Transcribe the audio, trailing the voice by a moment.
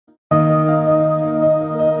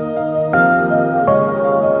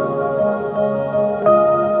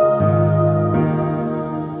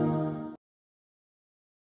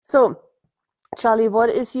So, Charlie, what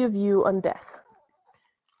is your view on death?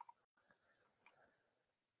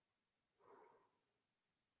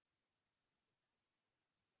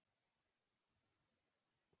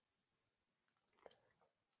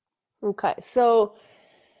 Okay, so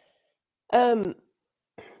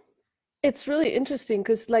it's really interesting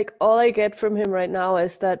because like all I get from him right now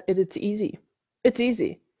is that it's easy. It's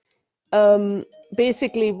easy. Um,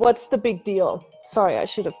 Basically, what's the big deal? Sorry, I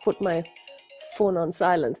should have put my phone on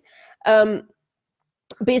silence. Um,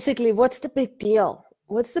 Basically, what's the big deal?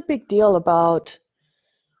 What's the big deal about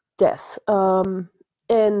death? And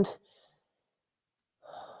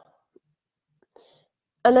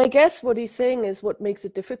I guess what he's saying is what makes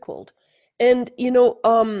it difficult. And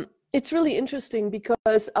it's really interesting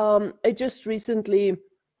because I just recently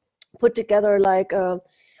put together like a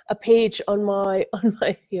page on my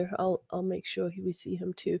here. I'll make sure we see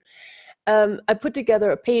him too. I put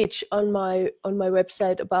together a page on my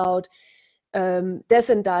website about death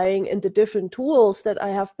and dying and the different tools that I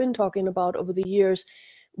have been talking about over the years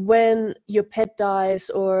when your pet dies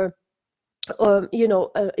or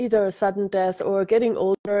either a sudden death or getting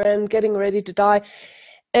older and getting ready to die.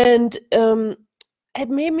 And it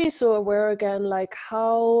made me so aware again, like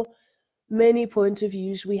how many points of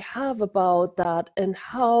views we have about that and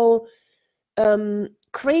how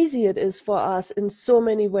crazy it is for us in so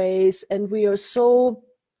many ways. And we are so,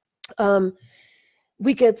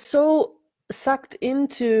 we get so sucked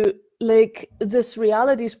into like this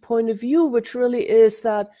reality's point of view, which really is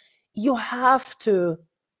that you have to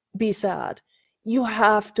be sad, you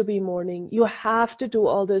have to be mourning, you have to do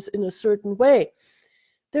all this in a certain way.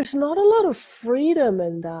 There's not a lot of freedom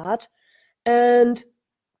in that, and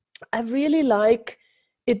I really like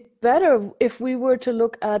it better if we were to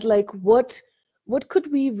look at like what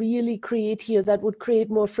could we really create here that would create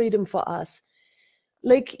more freedom for us.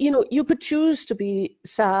 Like, you could choose to be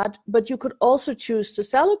sad, but you could also choose to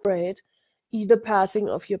celebrate the passing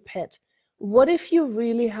of your pet. What if you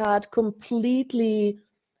really had completely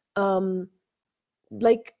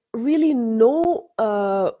like really no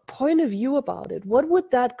point of view about it? What would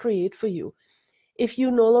that create for you if you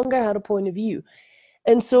no longer had a point of view?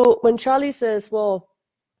 And so when Charlie says, well,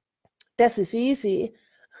 death is easy,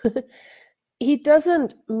 he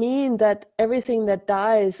doesn't mean that everything that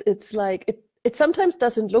dies, it's like it sometimes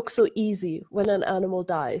doesn't look so easy when an animal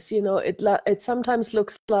dies. It sometimes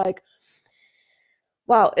looks like,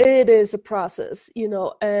 wow, it is a process,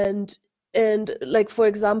 and like, for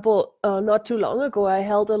example, not too long ago, I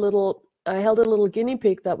held a little guinea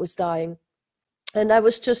pig that was dying, and I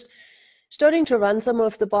was just starting to run some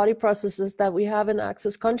of the body processes that we have in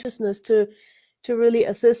Access Consciousness to really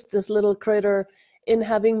assist this little critter in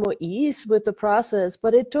having more ease with the process.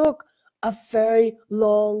 But it took a very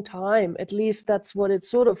long time. At least that's what it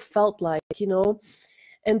sort of felt like,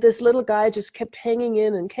 and this little guy just kept hanging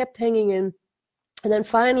in and kept hanging in. And then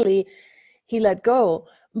finally he let go.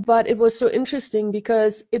 But it was so interesting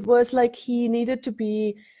because it was like he needed to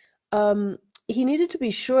be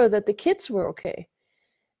sure that the kids were okay.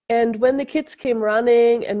 And when the kids came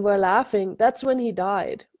running and were laughing, that's when he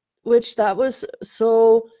died, which that was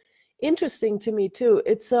so interesting to me too.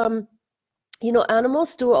 It's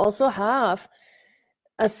animals do also have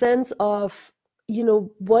a sense of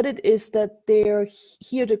what it is that they're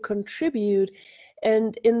here to contribute.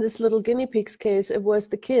 And in this little guinea pig's case, it was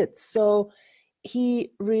the kids. So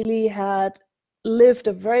he really had lived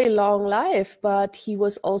a very long life, but he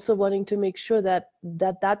was also wanting to make sure that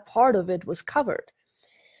that part of it was covered.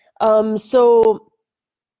 So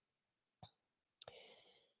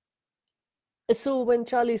when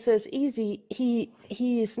Charlie says easy, he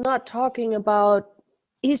is not talking about,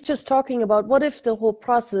 he's just talking about what if the whole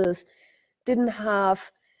process didn't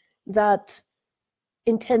have that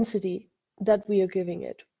intensity that we are giving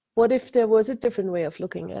it? What if there was a different way of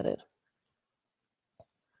looking at it?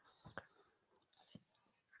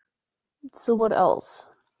 So what else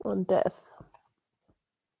on death?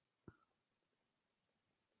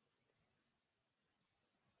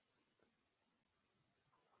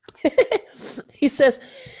 He says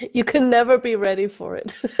you can never be ready for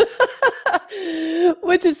it.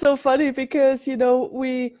 Which is so funny because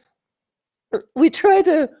we try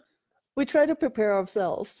to prepare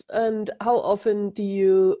ourselves. And how often do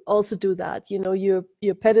you also do that?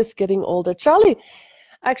 Your pet is getting older. Charlie,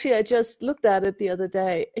 actually, I just looked at it the other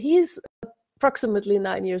day. He's approximately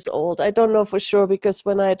 9 years old. I don't know for sure because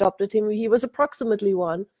when I adopted him, he was approximately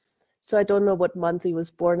 1. So I don't know what month he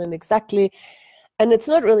was born in exactly. And it's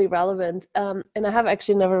not really relevant. And I have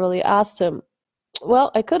actually never really asked him.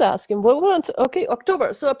 Well, I could ask him. What month? Okay,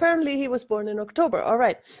 October. So apparently he was born in October. All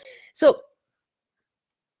right. So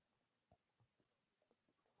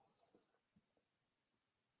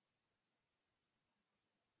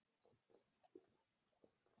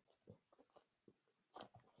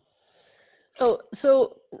Oh,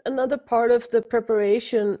 so another part of the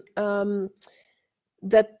preparation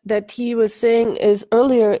that he was saying is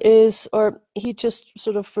earlier is, or he just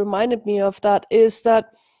sort of reminded me of that, is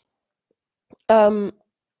that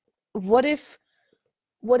what if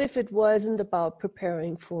it wasn't about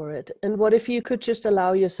preparing for it? And what if you could just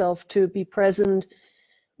allow yourself to be present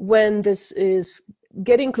when this is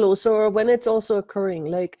getting closer, or when it's also occurring?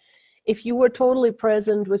 Like, if you were totally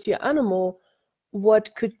present with your animal,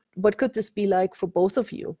 what could this be like for both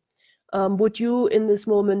of you? Would you in this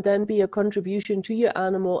moment then be a contribution to your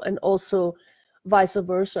animal, and also vice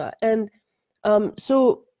versa? And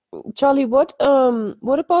so, Charlie, what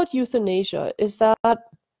about euthanasia? Is that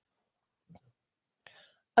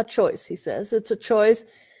a choice? He says it's a choice.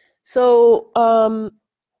 So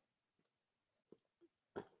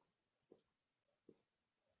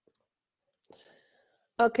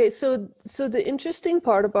okay, so the interesting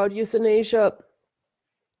part about euthanasia,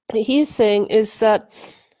 he's saying, is that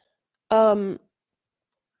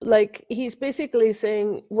like, he's basically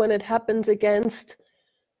saying when it happens against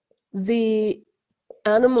the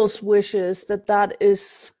animal's wishes, that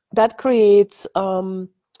creates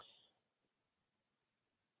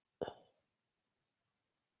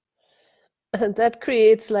that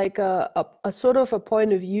creates like a sort of a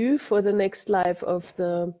point of view for the next life of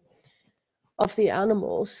the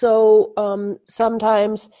animal. So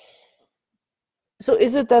sometimes, so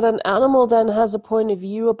is it that an animal then has a point of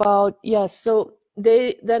view about, yes, so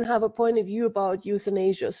they then have a point of view about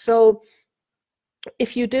euthanasia. So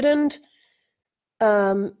if you didn't,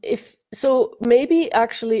 if so, maybe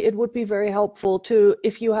actually it would be very helpful to,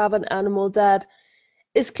 if you have an animal that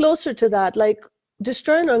is closer to that, like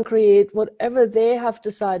destroy and uncreate whatever they have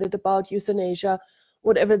decided about euthanasia,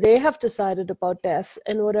 whatever they have decided about death,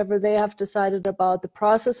 and whatever they have decided about the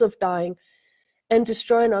process of dying, and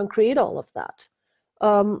destroy and uncreate all of that.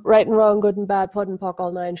 Right and wrong, good and bad, POD and POC,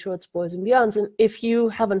 all nine shorts, boys and beyonds. And if you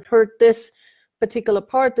haven't heard this particular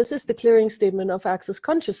part, this is the clearing statement of Access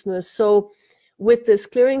Consciousness. So with this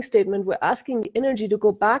clearing statement, we're asking the energy to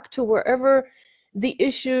go back to wherever the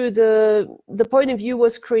issue, the point of view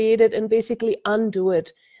was created, and basically undo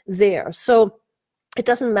it there. So it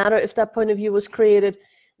doesn't matter if that point of view was created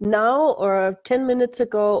now, or 10 minutes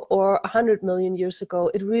ago, or 100 million years ago.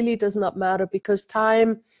 It really does not matter, because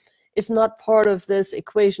time is not part of this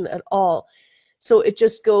equation at all. So it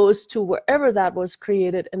just goes to wherever that was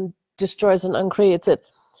created and destroys and uncreates it.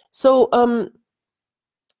 So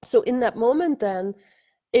so in that moment then,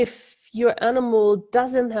 if your animal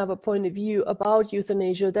doesn't have a point of view about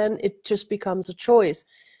euthanasia, then it just becomes a choice.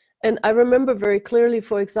 And I remember very clearly,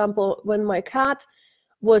 for example, when my cat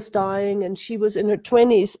was dying and she was in her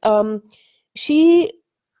 20s,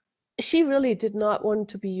 she really did not want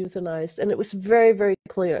to be euthanized. And it was very, very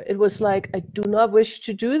clear. It was like, I do not wish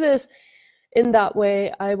to do this in that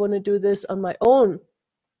way. I want to do this on my own.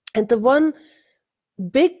 And the one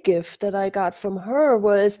big gift that I got from her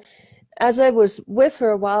was, as I was with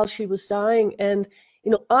her while she was dying, and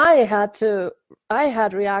I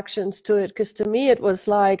had reactions to it, because to me it was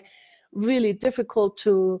like really difficult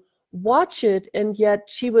to watch it, and yet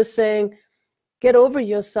she was saying, get over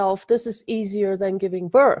yourself, this is easier than giving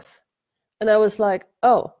birth. And I was like,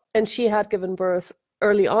 oh, and she had given birth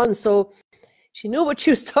early on, so she knew what she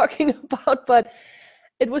was talking about. But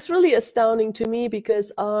it was really astounding to me,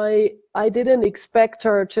 because I didn't expect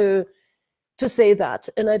her to say that,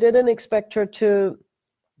 and I didn't expect her to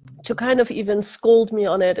kind of even scold me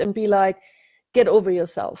on it and be like, get over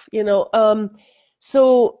yourself,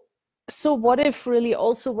 so what if really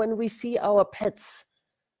also when we see our pets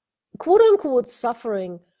quote unquote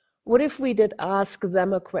suffering, what if we did ask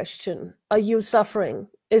them a question? Are you suffering?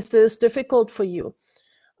 Is this difficult for you?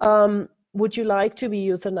 Would you like to be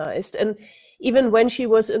euthanized? And even when she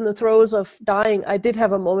was in the throes of dying, I did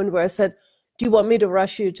have a moment where I said, do you want me to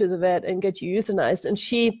rush you to the vet and get you euthanized? And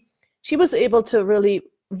she was able to really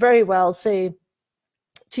very well say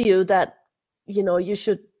to you that, you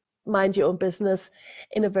should mind your own business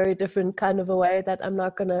in a very different kind of a way that I'm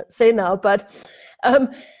not going to say now. But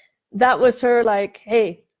that was her like,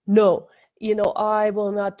 hey, no, I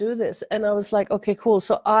will not do this. And I was like, okay, cool.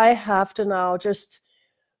 So I have to now just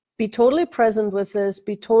be totally present with this,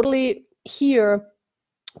 be totally here,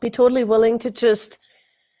 be totally willing to just,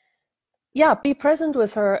 yeah, be present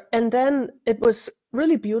with her. And then it was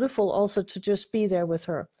really beautiful also to just be there with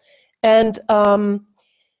her. And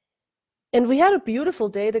we had a beautiful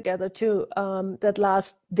day together too, that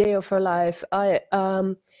last day of her life.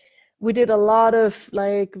 We did a lot of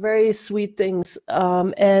like very sweet things,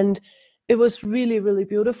 and it was really, really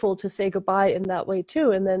beautiful to say goodbye in that way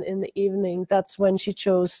too. And then in the evening, that's when she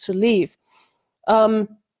chose to leave.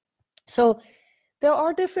 So there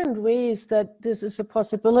are different ways that this is a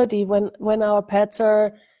possibility when our pets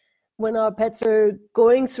are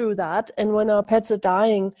going through that, and when our pets are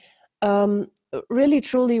dying. Really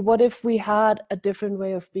truly, what if we had a different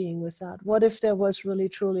way of being with that? What if there was really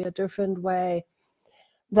truly a different way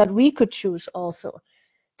that we could choose also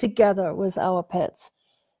together with our pets?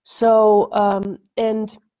 So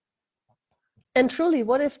and truly,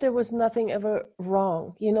 what if there was nothing ever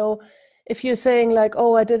wrong? You know, if you're saying like,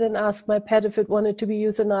 oh, I didn't ask my pet if it wanted to be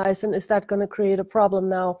euthanized, and is that going to create a problem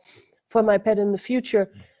now for my pet in the future?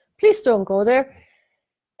 Please don't go there.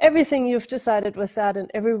 Everything you've decided with that, and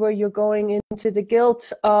everywhere you're going into the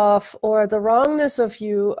guilt of or the wrongness of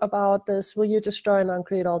you about this, will you destroy and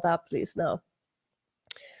uncreate all that, please? Now.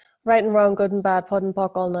 Right and wrong, good and bad, pot and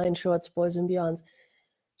pock, all nine shorts, boys and beyonds.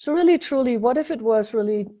 So really, truly, what if it was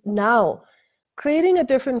really now? Creating a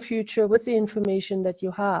different future with the information that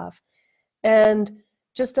you have, and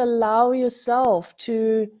just allow yourself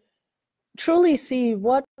to truly see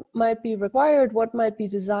what might be required, what might be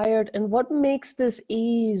desired, and what makes this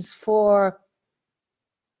ease for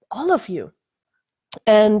all of you.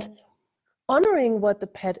 And honoring what the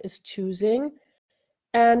pet is choosing,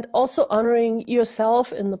 and also honoring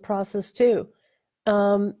yourself in the process too.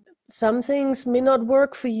 Some things may not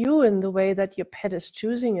work for you in the way that your pet is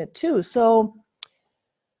choosing it too. So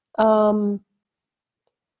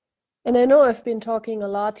and I know I've been talking a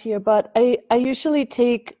lot here, but I usually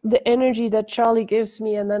take the energy that Charlie gives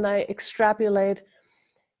me and then I extrapolate.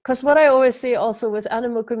 Because what I always say also with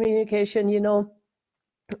animal communication, you know,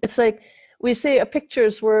 it's like we say a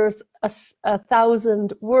picture's worth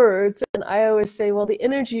 1,000 words. And I always say, well, the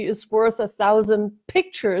energy is worth 1,000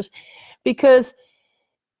 pictures, because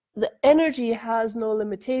the energy has no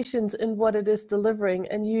limitations in what it is delivering.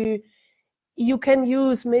 And you can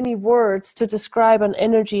use many words to describe an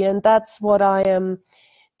energy, and that's what I am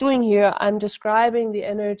doing here. I'm describing the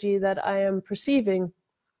energy that I am perceiving,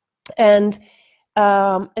 and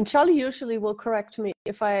Charlie usually will correct me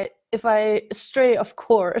if I stray, of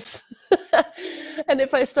course, and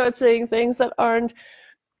if I start saying things that aren't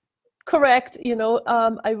correct, you know,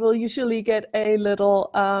 I will usually get a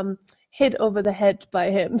little hit over the head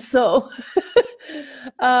by him. So,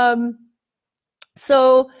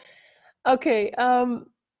 so. Okay,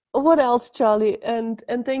 what else, Charlie? And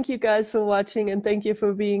thank you guys for watching, and thank you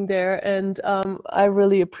for being there. And I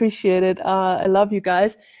really appreciate it. I love you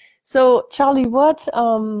guys. So, Charlie, what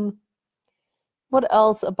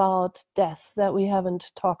else about death that we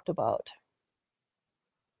haven't talked about?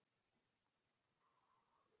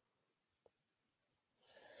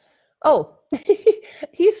 Oh,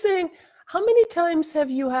 he's saying, how many times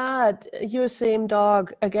have you had your same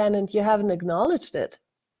dog again and you haven't acknowledged it?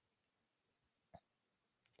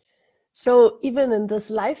 So even in this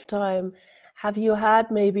lifetime, have you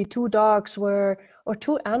had maybe two dogs or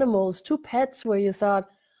two animals, two pets where you thought,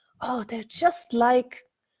 oh, they're just like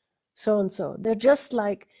so-and-so. They're just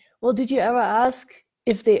like, well, did you ever ask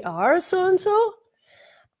if they are so-and-so?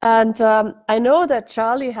 And I know that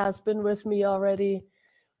Charlie has been with me already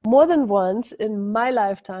more than once in my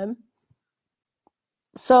lifetime.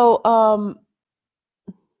 So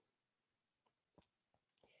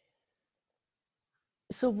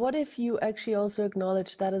so what if you actually also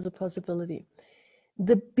acknowledge that as a possibility?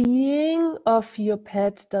 The being of your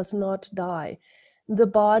pet does not die. The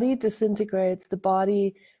body disintegrates. The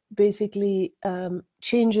body basically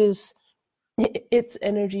changes its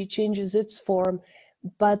energy, changes its form,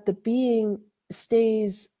 but the being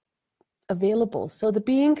stays available. So the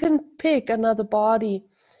being can pick another body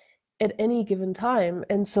at any given time.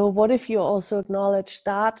 And so what if you also acknowledge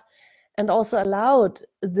that, and also allowed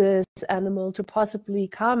this animal to possibly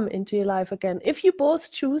come into your life again, if you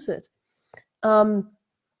both choose it? And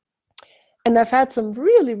I've had some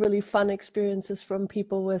really, really fun experiences from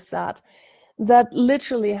people with that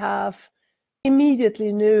literally have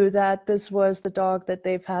immediately knew that this was the dog that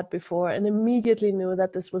they've had before, and immediately knew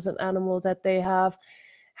that this was an animal that they have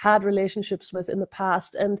had relationships with in the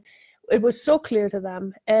past. And it was so clear to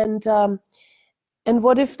them. And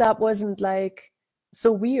what if that wasn't like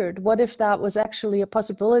so weird? What if that was actually a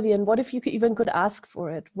possibility? And what if you even could ask for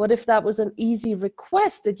it? What if that was an easy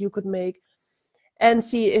request that you could make, and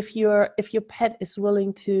see if your pet is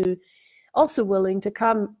willing to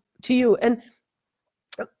come to you? And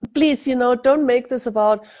please, you know, don't make this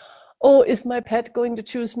about, oh, is my pet going to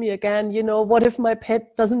choose me again? You know, what if my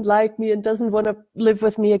pet doesn't like me and doesn't want to live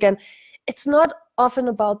with me again? It's not often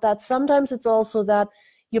about that. Sometimes it's also that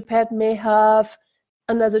your pet may have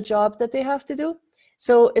another job that they have to do.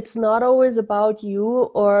 So it's not always about you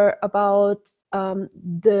or about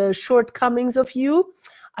the shortcomings of you.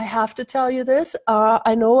 I have to tell you this.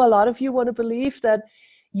 I know a lot of you want to believe that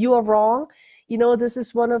you are wrong. You know, this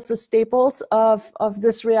is one of the staples of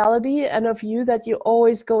this reality and of you, that you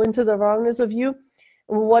always go into the wrongness of you.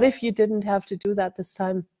 What if you didn't have to do that this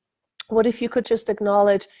time? What if you could just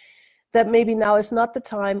acknowledge that maybe now is not the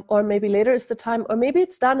time, or maybe later is the time, or maybe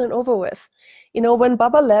it's done and over with. You know, when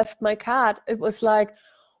Baba left, my cat, it was like,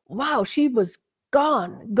 wow, she was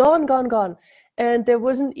gone, gone, gone, gone. And there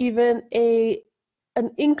wasn't even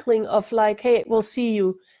an inkling of like, hey, we'll see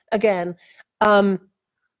you again. And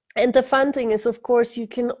the fun thing is, of course, you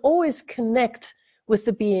can always connect with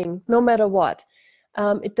the being, no matter what.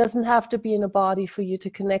 It doesn't have to be in a body for you to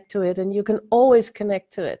connect to it, and you can always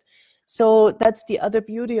connect to it. So that's the other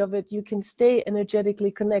beauty of it. You can stay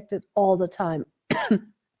energetically connected all the time.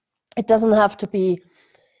 It doesn't have to be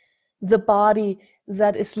the body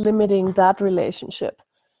that is limiting that relationship.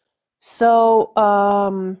 So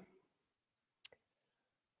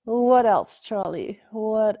what else, Charlie?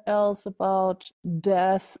 What else about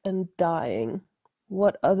death and dying?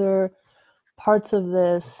 What other parts of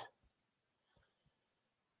this?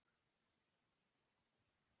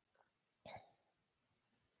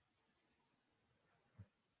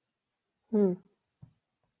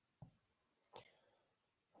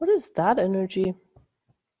 What is that energy?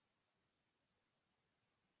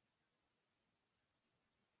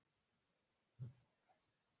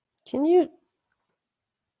 Can you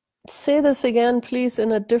say this again, please,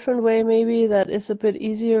 in a different way, maybe that is a bit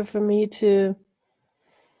easier for me to...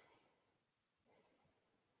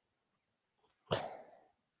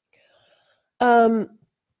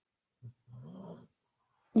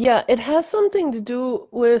 Yeah, it has something to do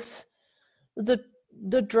with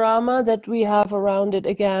the drama that we have around it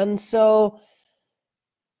again. So,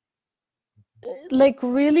 like,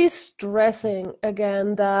 really stressing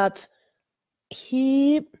again that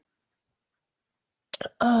he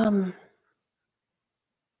so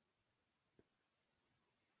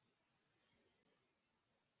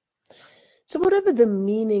whatever the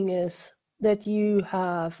meaning is that you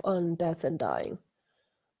have on death and dying,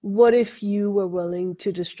 what if you were willing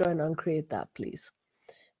to destroy and uncreate that, please?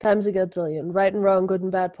 Times a gazillion, right and wrong, good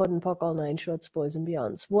and bad, pot and pock, all nine shorts, boys and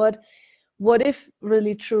beyonds. What if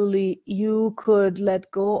really truly you could let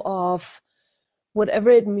go of whatever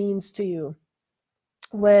it means to you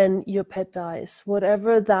when your pet dies,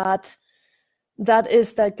 whatever that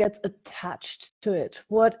is that gets attached to it?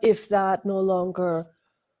 What if that no longer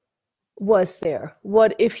was there?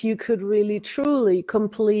 What if you could really truly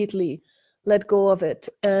completely let go of it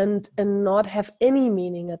and not have any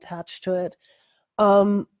meaning attached to it?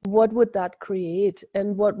 What would that create?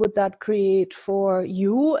 And what would that create for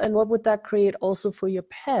you? And what would that create also for your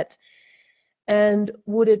pet? And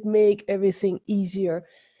would it make everything easier?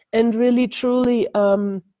 And really, truly, the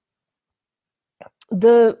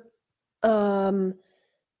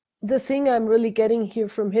thing I'm really getting here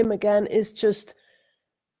from him again is just,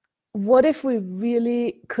 what if we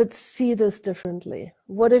really could see this differently?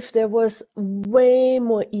 What if there was way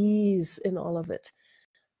more ease in all of it?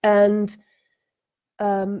 And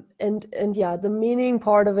yeah, the meaning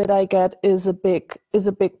part of it, I get, is a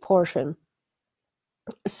big portion.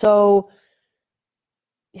 So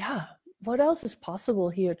yeah, what else is possible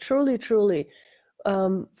here? Truly, truly,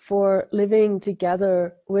 for living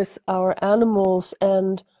together with our animals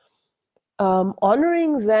and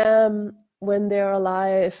honoring them when they're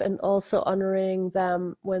alive, and also honoring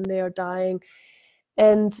them when they are dying,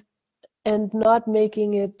 and not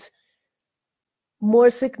making it more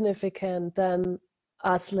significant than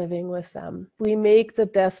us living with them. We make the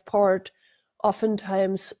death part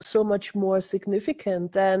oftentimes so much more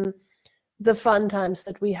significant than the fun times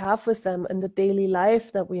that we have with them and the daily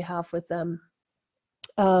life that we have with them.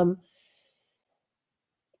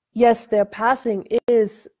 Yes, their passing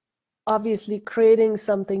is obviously creating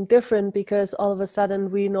something different, because all of a sudden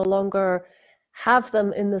we no longer have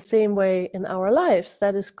them in the same way in our lives.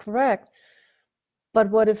 That is correct. But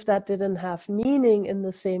what if that didn't have meaning in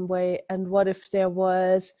the same way? And what if there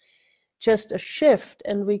was just a shift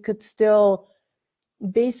and we could still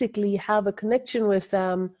basically have a connection with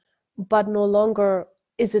them, but no longer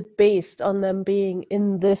is it based on them being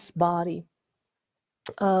in this body?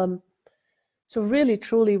 So really,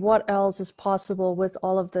 truly, what else is possible with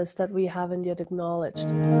all of this that we haven't yet acknowledged?